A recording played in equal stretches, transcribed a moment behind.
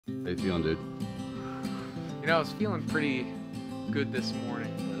How you feeling, dude? You know, I was feeling pretty good this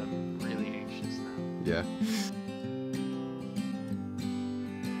morning, but I'm really anxious now. Yeah.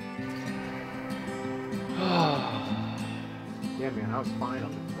 Yeah, man, I was fine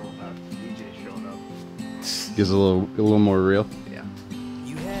up until DJ showed up. Gets a little more real. Yeah.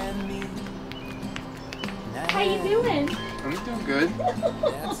 How you doing? I'm doing good.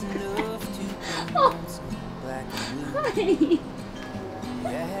 Oh, hi.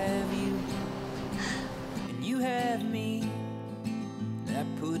 You have me. That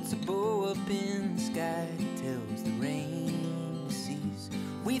puts a bow up in the sky, tells the rain to cease.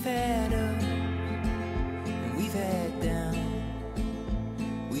 We've had up and we've had down.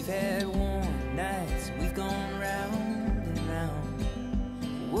 We've had warm nights, we've gone round and round.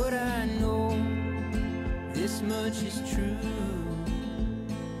 What I know, this much is true.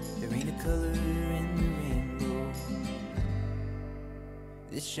 There ain't a color in the rainbow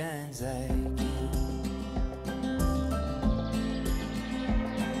that shines like you.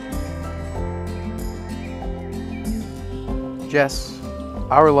 Jess,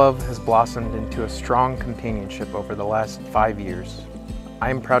 our love has blossomed into a strong companionship over the last 5 years. I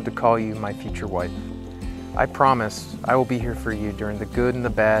am proud to call you my future wife. I promise I will be here for you during the good and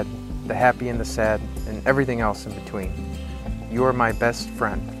the bad, the happy and the sad, and everything else in between. You are my best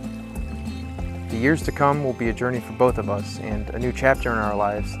friend. The years to come will be a journey for both of us and a new chapter in our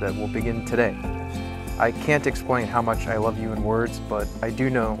lives that will begin today. I can't explain how much I love you in words, but I do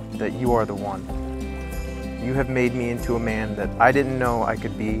know that you are the one. You have made me into a man that I didn't know I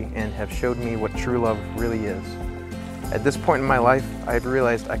could be and have showed me what true love really is. At this point in my life, I have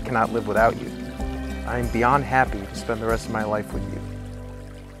realized I cannot live without you. I am beyond happy to spend the rest of my life with you.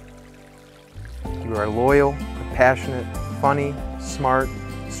 You are loyal, compassionate, funny, smart,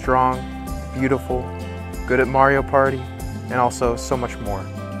 strong, beautiful, good at Mario Party, and also so much more.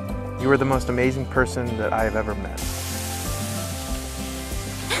 You are the most amazing person that I have ever met.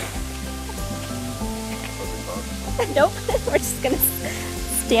 Nope, we're just gonna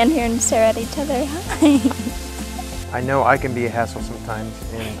stand here and stare at each other. Hi. I know I can be a hassle sometimes,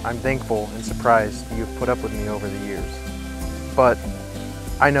 and I'm thankful and surprised you have put up with me over the years. But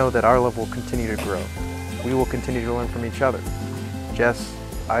I know that our love will continue to grow. We will continue to learn from each other. Jess,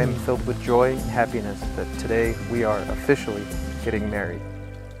 I am filled with joy and happiness that today we are officially getting married.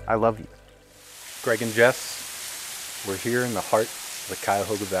 I love you. Greg and Jess, we're here in the heart of the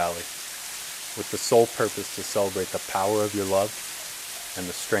Cuyahoga Valley with the sole purpose to celebrate the power of your love and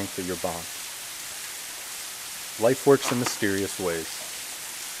the strength of your bond. Life works in mysterious ways.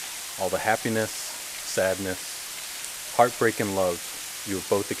 All the happiness, sadness, heartbreak, and love you have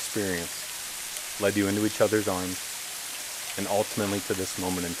both experienced led you into each other's arms and ultimately to this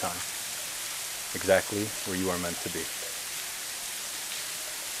moment in time, exactly where you are meant to be.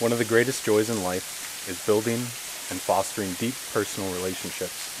 One of the greatest joys in life is building and fostering deep personal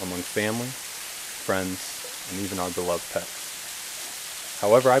relationships among family, friends, and even our beloved pets.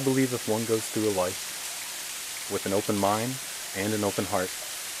 However, I believe if one goes through a life with an open mind and an open heart,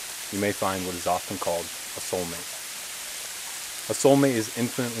 you may find what is often called a soulmate. A soulmate is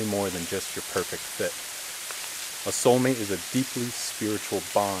infinitely more than just your perfect fit. A soulmate is a deeply spiritual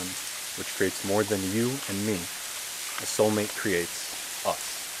bond which creates more than you and me. A soulmate creates us.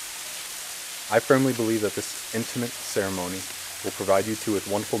 I firmly believe that this intimate ceremony will provide you two with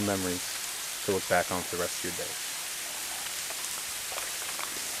wonderful memories to look back on for the rest of your day.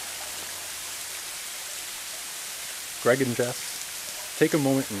 Greg and Jess, take a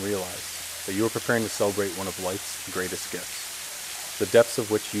moment and realize that you are preparing to celebrate one of life's greatest gifts, the depths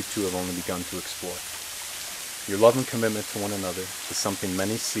of which you two have only begun to explore. Your love and commitment to one another is something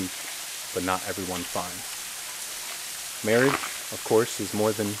many seek, but not everyone finds. Marriage, of course, is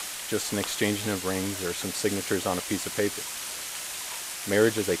more than just an exchanging of rings or some signatures on a piece of paper.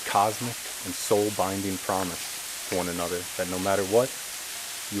 Marriage is a cosmic and soul-binding promise to one another that no matter what,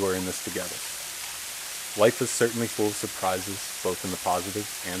 you are in this together. Life is certainly full of surprises, both in the positive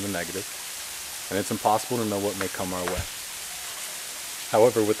and the negative, and it's impossible to know what may come our way.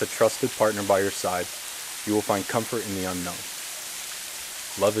 However, with a trusted partner by your side, you will find comfort in the unknown.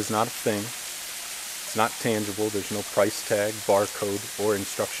 Love is not a thing. It's not tangible. There's no price tag, barcode, or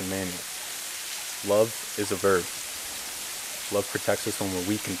instruction manual. Love is a verb. Love protects us when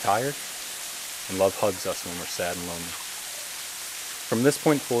we're weak and tired, and love hugs us when we're sad and lonely. From this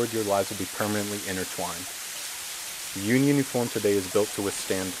point forward, your lives will be permanently intertwined. The union you form today is built to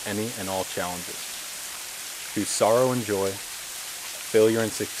withstand any and all challenges. Through sorrow and joy, failure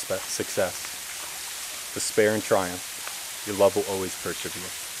and success, despair and triumph, your love will always persevere.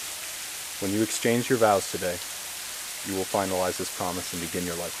 When you exchange your vows today, you will finalize this promise and begin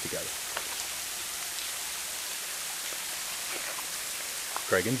your life together.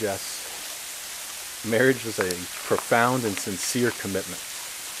 Greg and Jess, marriage is a profound and sincere commitment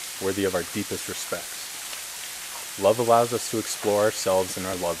worthy of our deepest respects. Love allows us to explore ourselves and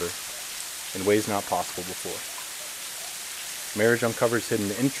our lover in ways not possible before. Marriage uncovers hidden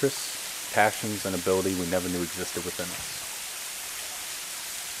interests, passions, and ability we never knew existed within us.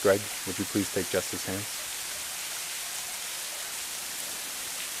 Greg, would you please take Jess's hands?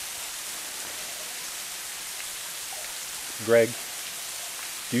 Greg,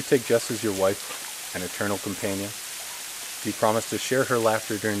 do you take Jess as your wife and eternal companion? Do you promise to share her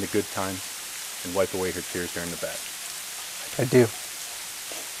laughter during the good times and wipe away her tears during the bad? I do.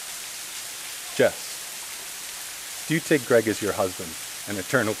 Jess, do you take Greg as your husband and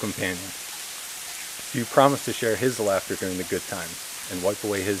eternal companion? Do you promise to share his laughter during the good times and wipe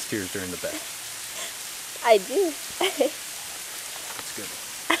away his tears during the bad? I do. That's good.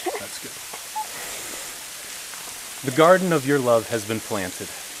 That's good. The garden of your love has been planted.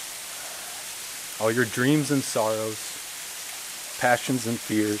 All your dreams and sorrows, passions and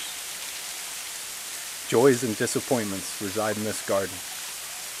fears, joys and disappointments reside in this garden.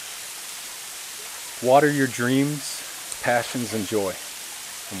 Water your dreams, passions, and joy,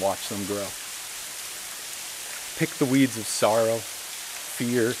 and watch them grow. Pick the weeds of sorrow,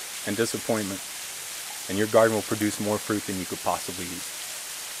 fear, and disappointment, and your garden will produce more fruit than you could possibly eat.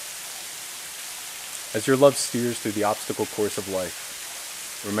 As your love steers through the obstacle course of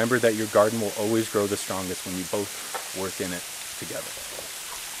life, remember that your garden will always grow the strongest when you both work in it together.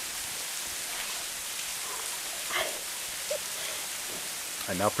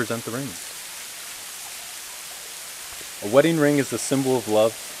 I now present the rings. A wedding ring is the symbol of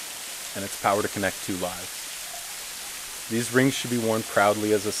love and its power to connect two lives. These rings should be worn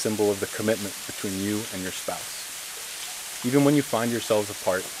proudly as a symbol of the commitment between you and your spouse. Even when you find yourselves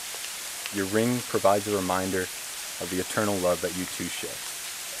apart, your ring provides a reminder of the eternal love that you two share.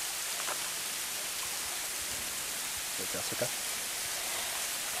 Is that Jessica?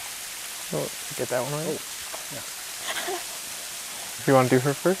 Oh, get that one right? Oh, yeah. If you want to do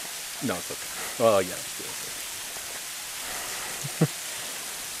her first? No, it's okay. Well, yeah. Let's do it.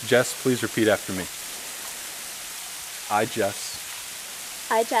 Jess, please repeat after me. I, Jess,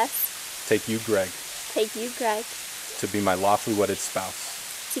 take you, Greg, to be my lawfully wedded spouse,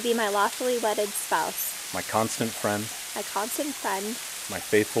 my constant friend, my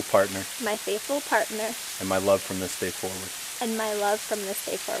faithful partner, and my love from this day forward.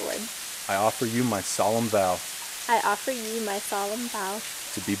 I offer you my solemn vow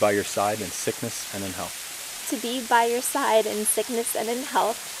to be by your side in sickness and in health,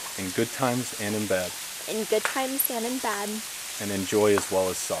 in good times and in bad, and in joy as well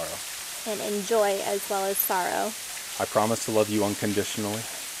as sorrow. I promise to love you unconditionally,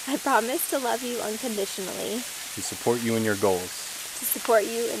 to support you in your goals,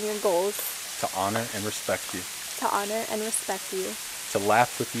 to honor and respect you, to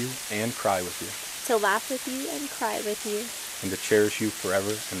laugh with you and cry with you, and to cherish you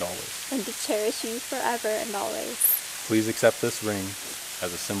forever and always. Please accept this ring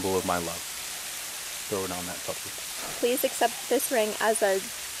as a symbol of my love. Throw it on that puppy. Please accept this ring as a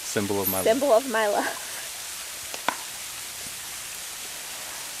Symbol of my love. symbol of my love.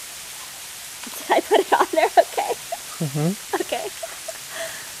 Did I put it on there? Okay. Mm-hmm. Okay.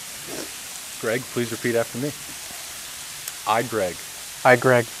 Greg, please repeat after me. I,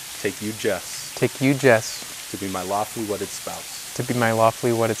 Greg, take you, Jess, to be my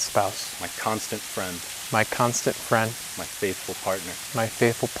lawfully wedded spouse, my constant friend, my faithful partner,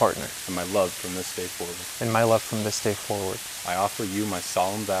 and my love from this day forward. I offer you my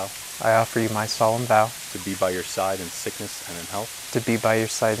solemn vow to be by your side in sickness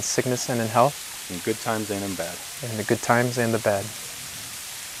and in health, in good times and in bad,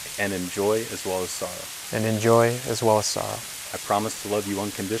 and in joy as well as sorrow. I promise to love you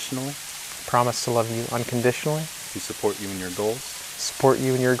unconditionally, to support you in your goals,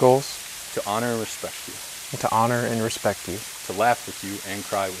 to honor and respect you, to laugh with you and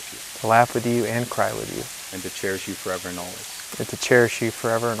cry with you, and to cherish you forever and always.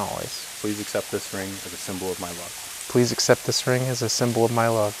 Please accept this ring as a symbol of my love.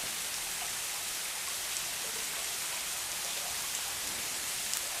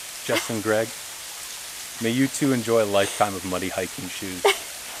 Jess and Greg, may you two enjoy a lifetime of muddy hiking shoes,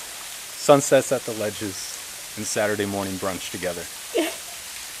 sunsets at the ledges, and Saturday morning brunch together.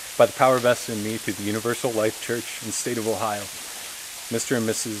 By the power vested in me through the Universal Life Church in the state of Ohio, Mr. and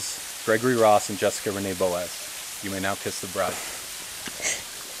Mrs. Gregory Ross and Jessica Renee Boaz, you may now kiss the bride.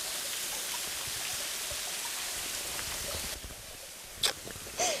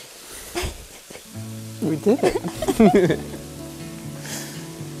 We did it.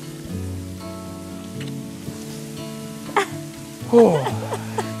 Oh.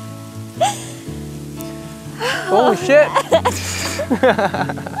 Holy shit!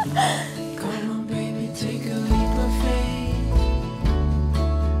 Come on, baby, take a leap of faith.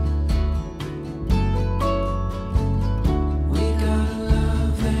 We got a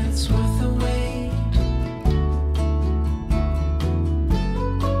love that's worth the wait.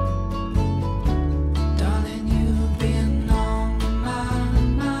 Darling, you've been on my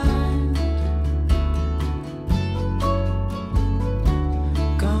mind.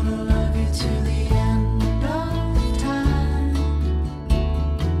 Gonna love you till the end of time.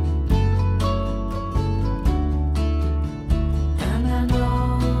 And I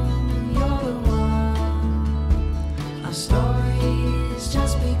know you're the one. Our story's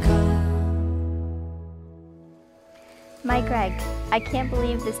just begun. My Greg, I can't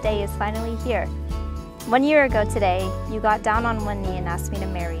believe this day is finally here. 1 year ago today, you got down on one knee and asked me to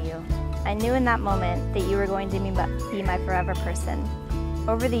marry you. I knew in that moment that you were going to be my forever person.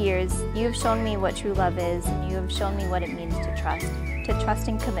 Over the years, you have shown me what true love is, and you have shown me what it means to trust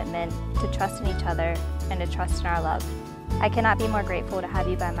in commitment, to trust in each other, and to trust in our love. I cannot be more grateful to have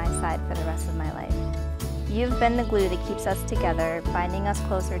you by my side for the rest of my life. You've been the glue that keeps us together, binding us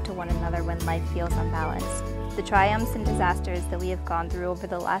closer to one another when life feels unbalanced. The triumphs and disasters that we have gone through over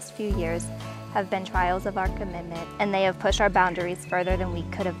the last few years have been trials of our commitment, and they have pushed our boundaries further than we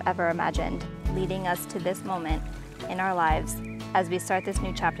could have ever imagined, leading us to this moment in our lives as we start this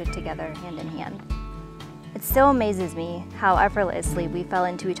new chapter together hand in hand. It still amazes me how effortlessly we fell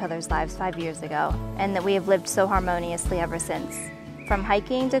into each other's lives 5 years ago, and that we have lived so harmoniously ever since. From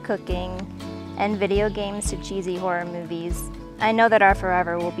hiking to cooking, and video games to cheesy horror movies, I know that our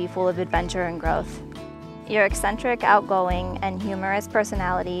forever will be full of adventure and growth. Your eccentric, outgoing, and humorous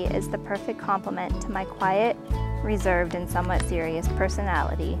personality is the perfect complement to my quiet, reserved, and somewhat serious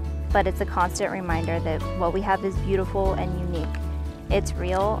personality, but it's a constant reminder that what we have is beautiful and unique. It's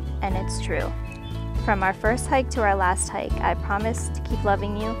real and it's true. From our first hike to our last hike, I promise to keep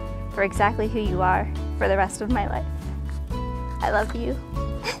loving you for exactly who you are for the rest of my life. I love you.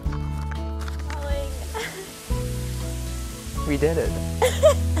 We did it.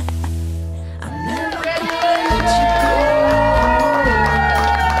 I'm never gonna let you go.